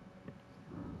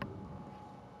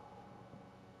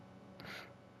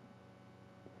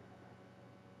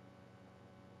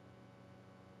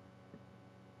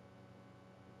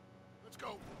 Let's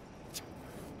go.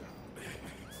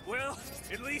 Well,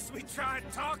 at least we tried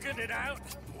talking it out.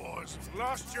 Boys, you've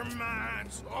lost your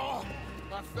minds. Oh,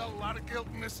 I felt a lot of guilt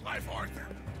in this life, Arthur.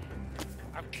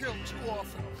 I've killed too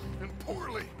often and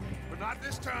poorly, but not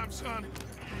this time, son.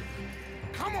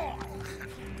 Come on!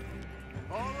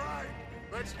 All right,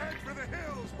 let's head for the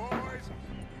hills, boys.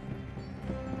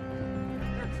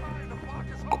 They're trying to block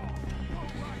us off.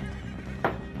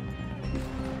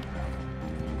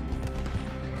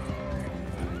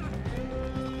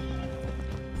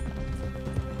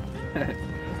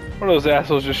 One of those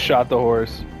assholes just shot the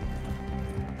horse.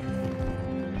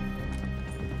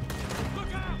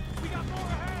 Look out! We got more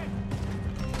ahead!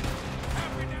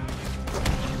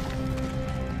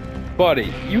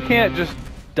 Buddy, you can't just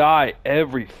die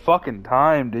every fucking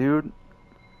time, dude.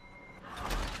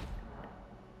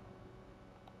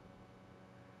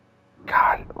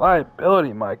 God,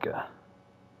 liability, Micah.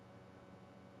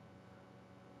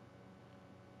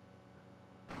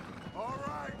 All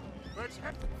right, let's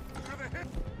head to the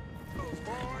hills,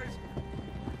 boys.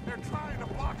 They're trying to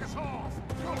block us off.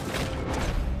 Go.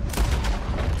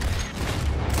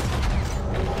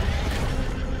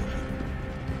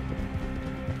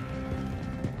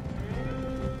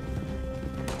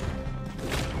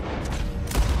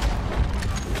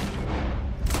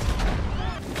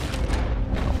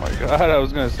 Oh my god, I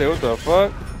was gonna say, what the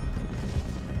fuck?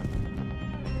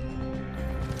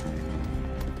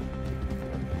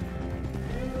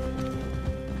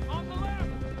 On the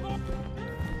left! Look!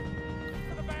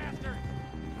 For the bastard!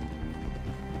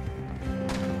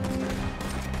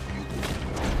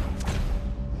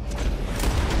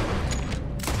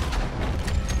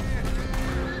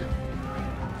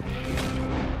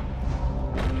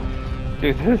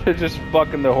 Dude, they're just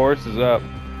fucking the horses up.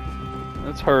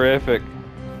 That's horrific.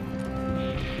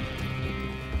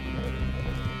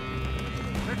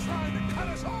 They're trying to cut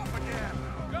us off again.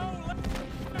 Go left!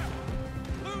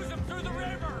 Lose him through the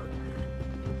river!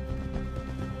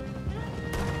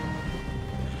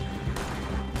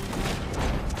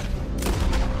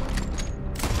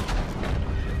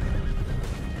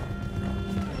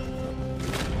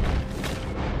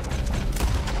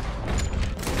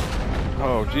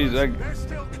 Oh, jeez, They're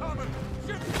still coming.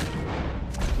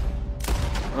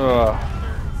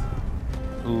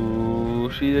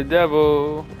 Ooh, she the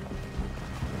devil.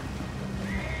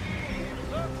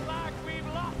 Looks like we've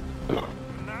lost.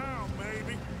 Now,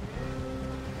 maybe.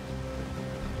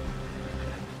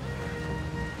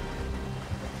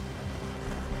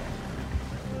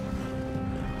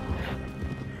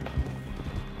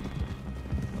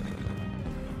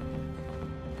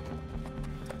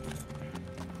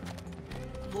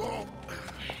 Whoa.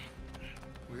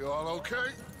 We all okay?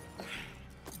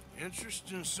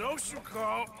 Interesting social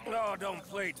call. Oh, don't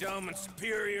play dumb and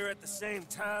superior at the same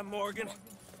time, Morgan.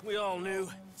 We all knew,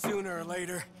 sooner or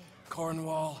later,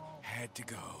 Cornwall had to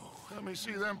go. Let me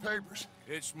see them papers.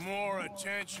 It's more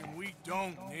attention we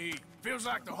don't need. Feels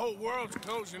like the whole world's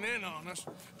closing in on us.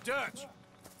 Dutch,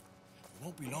 It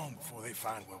won't be long before they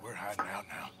find where we're hiding out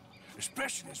now.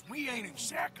 Especially as we ain't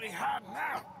exactly hiding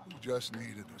out. We just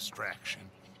need a distraction.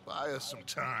 Buy us some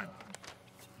time.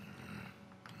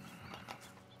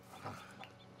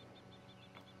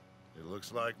 It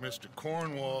looks like Mr.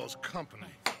 Cornwall's company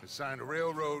has signed a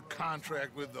railroad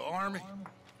contract with the army.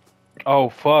 Oh,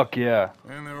 fuck, yeah.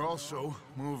 And they're also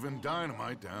moving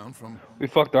dynamite down from We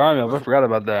fucked the army up. I forgot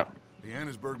about that. the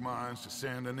Annesburg mines to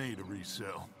Saint Denis to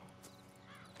resell.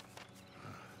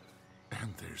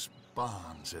 And there's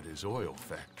bombs at his oil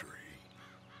factory.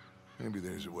 Maybe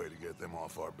there's a way to get them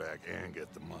off our back and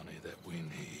get the money that we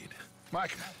need.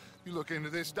 Mike, you look into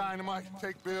this dynamite.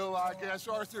 Take Bill, I guess.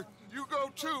 Arthur, you go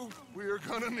too. We are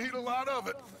gonna need a lot of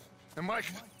it. And Mike,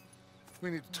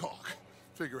 we need to talk.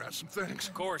 Figure out some things.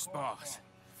 Of course, boss.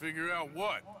 figure out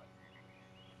what?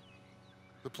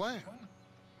 The plan.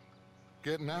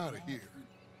 Getting out of here.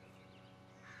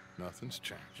 Nothing's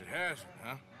changed. It hasn't,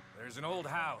 huh? There's an old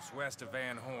house west of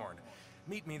Van Horn.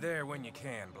 Meet me there when you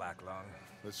can, Blacklung.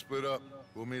 Let's split up.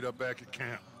 We'll meet up back at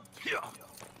camp. Yeah.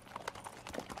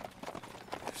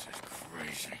 This is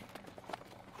crazy.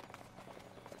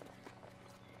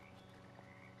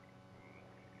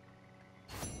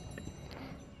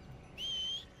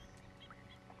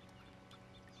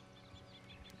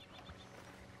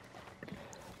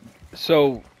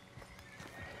 So,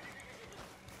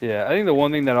 yeah, I think the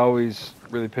one thing that always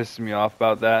really pisses me off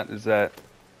about that is that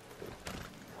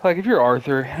Like if you're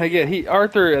Arthur, and again,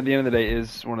 Arthur at the end of the day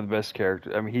is one of the best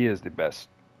characters. I mean, he is the best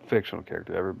fictional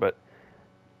character ever. But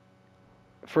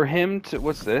for him to,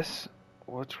 what's this?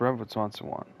 What's Rev Swanson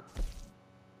one?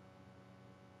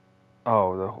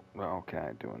 Oh, okay,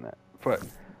 I'm doing that. But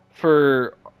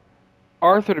for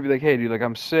Arthur to be like, hey, dude, like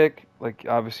I'm sick. Like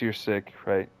obviously you're sick,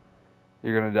 right?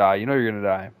 You're gonna die. You know you're gonna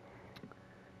die.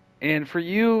 And for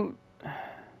you,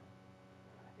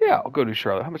 yeah, I'll go to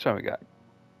Charlotte. How much time we got?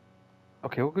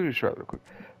 Okay, we'll go to Charlotte real quick.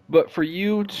 But for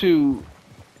you to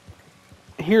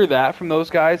hear that from those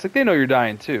guys, like they know you're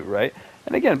dying too, right?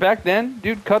 And again, back then,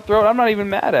 dude, cutthroat. I'm not even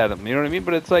mad at him. You know what I mean?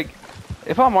 But it's like,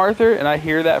 if I'm Arthur and I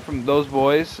hear that from those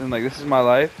boys, and like this is my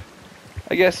life,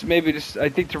 I guess maybe just I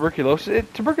think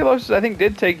tuberculosis I think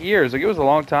did take years. Like it was a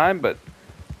long time, but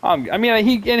I mean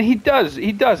he does it.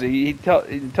 He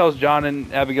tells John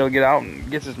and Abigail to get out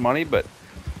and gets his money, but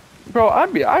bro,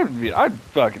 I'd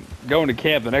fucking go into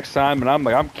camp the next time and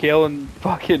I'm killing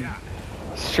fucking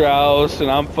Strauss and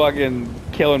I'm fucking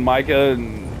killing Micah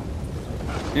and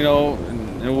you know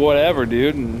and whatever,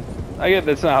 dude. And I get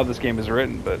that's not how this game is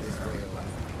written, but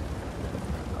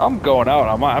I'm going out.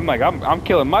 I'm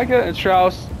killing Micah and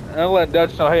Strauss, and I let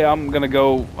Dutch know, hey, I'm gonna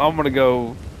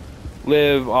go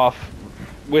live off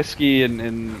whiskey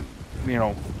and you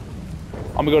know,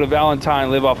 I'm gonna go to Valentine,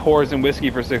 live off whores and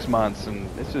whiskey for 6 months, and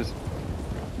it's just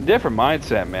a different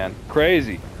mindset, man.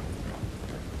 Crazy.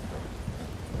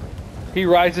 He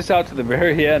rides this out to the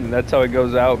very end, and that's how it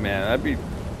goes out, man. That'd be,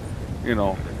 you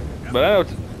know, but I know,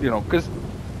 you know, cause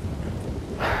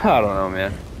I don't know,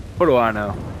 man. What do I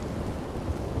know?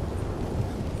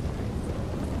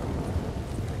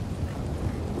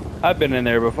 I've been in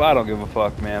there before. I don't give a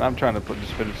fuck, man. I'm trying to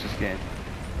just finish this game.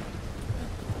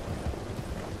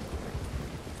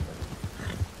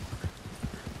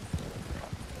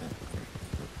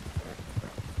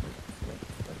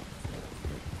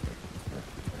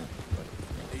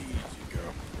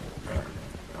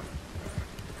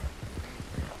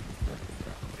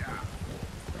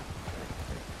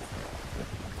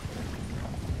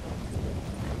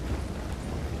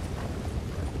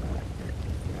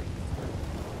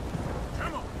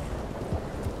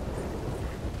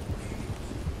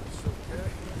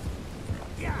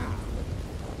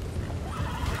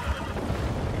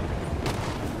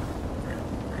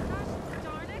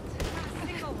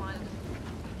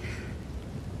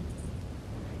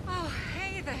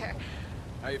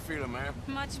 How you feeling, ma'am?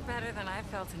 Much better than I've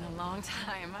felt in a long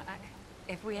time.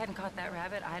 If we hadn't caught that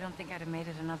rabbit, I don't think I'd have made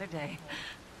it another day.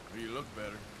 Well, you look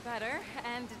better. Better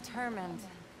and determined,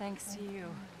 thanks to you.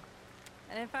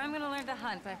 And if I'm gonna learn to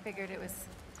hunt, I figured it was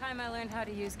time I learned how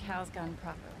to use Cal's gun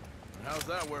properly. And how's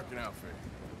that working out for you?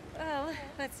 Well,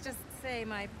 let's just say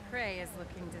my prey is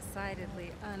looking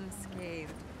decidedly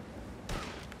unscathed.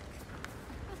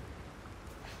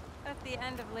 At the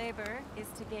end of labor is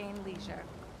to gain leisure.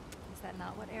 Is that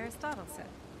not what Aristotle said?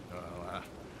 Well,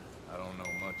 I don't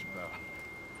know much about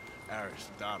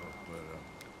Aristotle,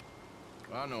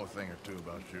 but I know a thing or two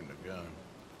about shooting a gun.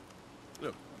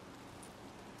 Look,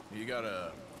 you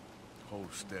gotta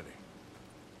hold steady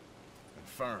and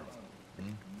firm.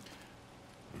 You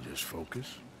just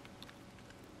focus,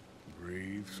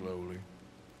 breathe slowly,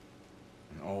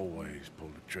 and always pull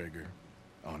the trigger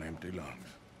on empty lungs.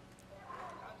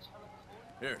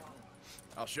 Here,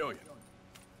 I'll show you.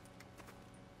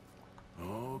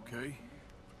 Okay.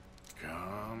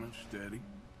 Calm and steady.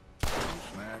 Don't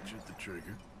snatch at the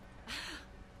trigger.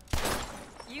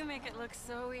 You make it look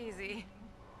so easy.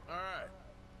 All right.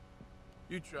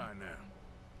 You try now.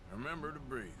 Remember to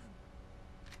breathe.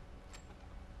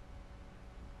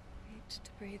 Wait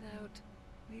to breathe out.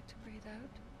 Wait to breathe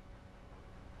out.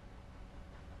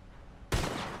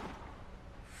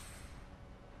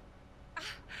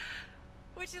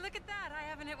 Would you look at that? I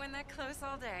haven't hit one that close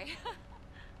all day.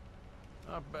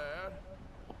 Not bad.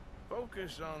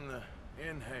 Focus on the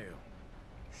inhale.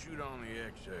 Shoot on the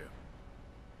exhale.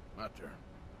 My turn.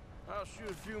 I'll shoot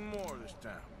a few more this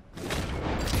time.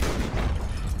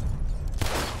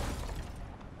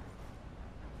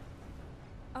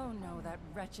 Oh no, that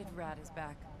wretched rat is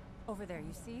back. Over there,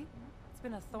 you see? It's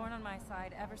been a thorn on my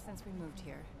side ever since we moved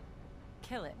here.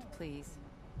 Kill it, please.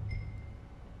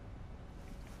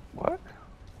 What?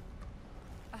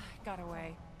 Got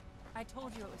away. I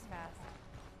told you it was fast.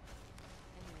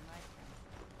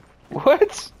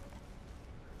 What?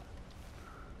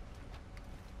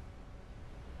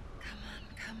 Come on,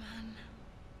 come on.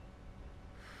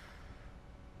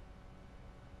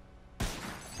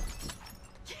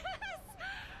 Yes!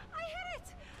 I hit it!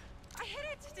 I hit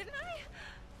it, didn't I?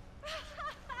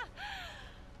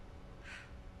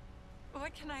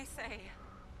 What can I say?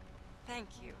 Thank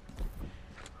you.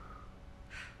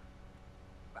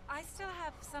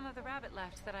 have some of the rabbit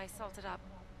left that I salted up.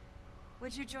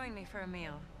 Would you join me for a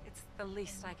meal? It's the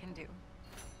least I can do.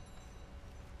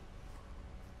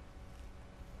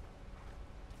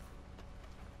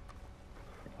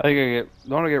 I think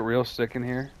don't want to get real sick in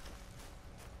here.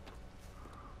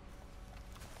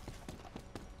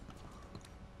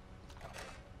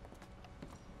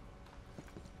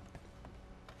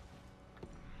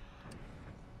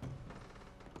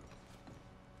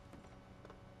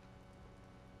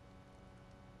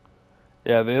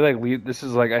 Yeah, they like leave. This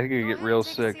is like I think I get real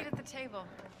sick.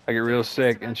 I get real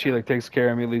sick, and she like takes care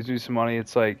of me, leaves me some money.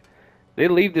 It's like they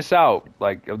leave this out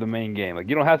like of the main game. Like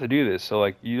you don't have to do this, so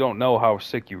like you don't know how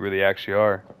sick you really actually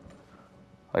are.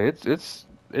 Like it's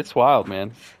wild,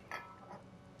 man.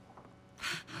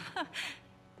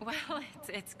 Well,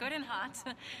 it's good and hot.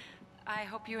 I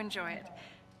hope you enjoy it.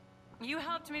 You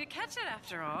helped me to catch it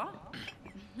after all.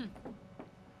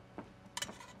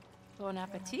 Bon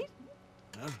appetit.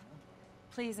 Huh?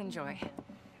 Please enjoy.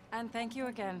 And thank you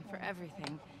again for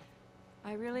everything.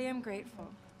 I really am grateful.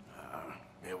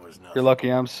 It was nothing. You're lucky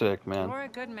I'm sick, man. You're a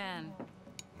good man.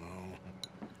 Well,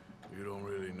 you don't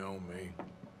really know me.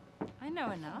 I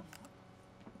know enough.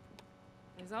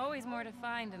 There's always more to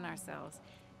find in ourselves.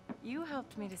 You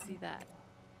helped me to see that.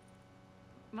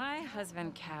 My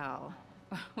husband, Cal,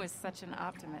 was such an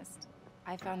optimist.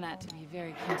 I found that to be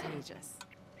very contagious.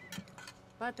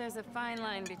 But there's a fine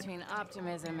line between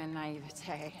optimism and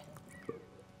naivete.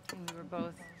 And we were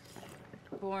both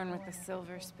born with a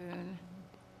silver spoon.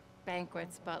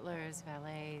 Banquets, butlers,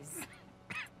 valets.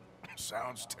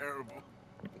 Sounds terrible.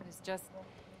 It was just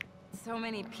so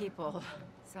many people,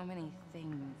 so many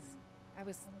things. I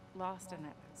was lost in it.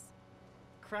 I was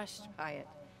crushed by it.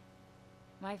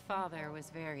 My father was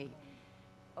very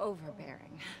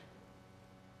overbearing.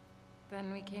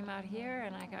 Then we came out here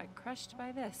and I got crushed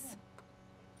by this.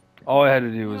 All I had to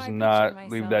do was I not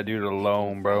pictured leave myself that dude alone,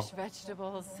 picking bro. fresh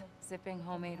vegetables, sipping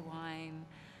homemade wine,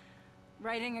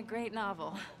 writing a great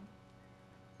novel.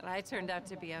 But I turned out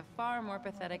to be a far more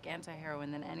pathetic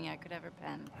anti-heroine than any I could ever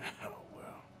pen. Oh,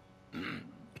 well.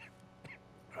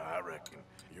 I reckon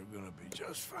you're gonna be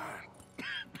just fine.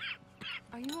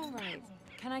 Are you all right?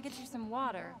 Can I get you some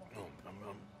water? No,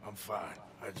 I'm fine.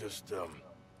 I just,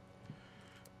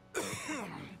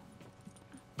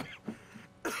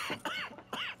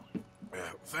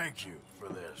 thank you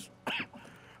for this.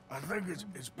 I think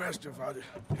it's best if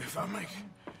I make...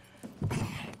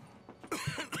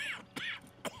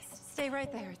 Stay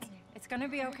right there. It's gonna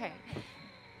be okay.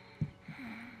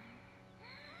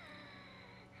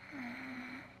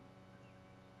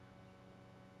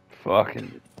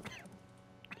 Fucking.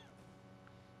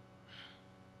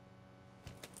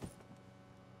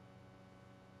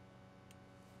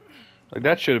 Like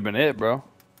that should have been it, bro.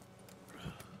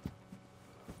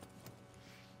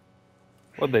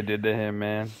 What they did to him,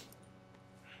 man.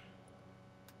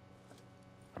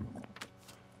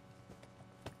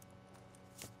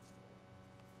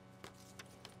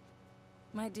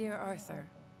 My dear Arthur,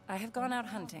 I have gone out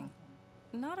hunting.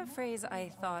 Not a phrase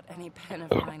I thought any pen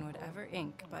of mine would ever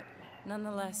ink, but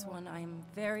nonetheless one I am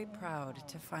very proud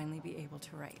to finally be able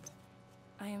to write.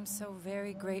 I am so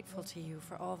very grateful to you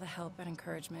for all the help and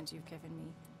encouragement you've given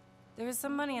me. There is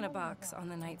some money in a box on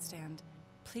the nightstand.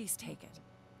 Please take it.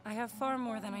 I have far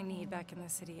more than I need back in the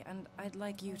city, and I'd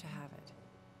like you to have it.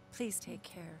 Please take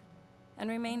care, and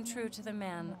remain true to the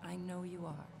man I know you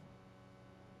are.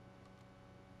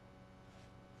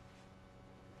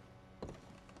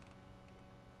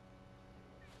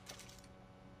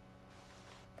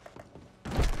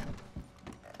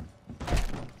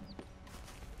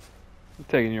 I'm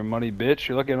taking your money, bitch.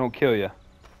 You're lucky I don't kill you.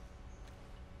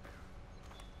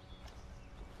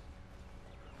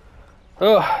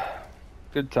 Ugh.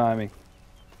 Good timing.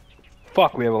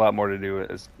 Fuck, we have a lot more to do with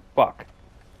this. Fuck.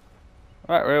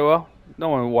 Alright, very well. No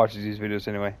one watches these videos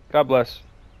anyway. God bless.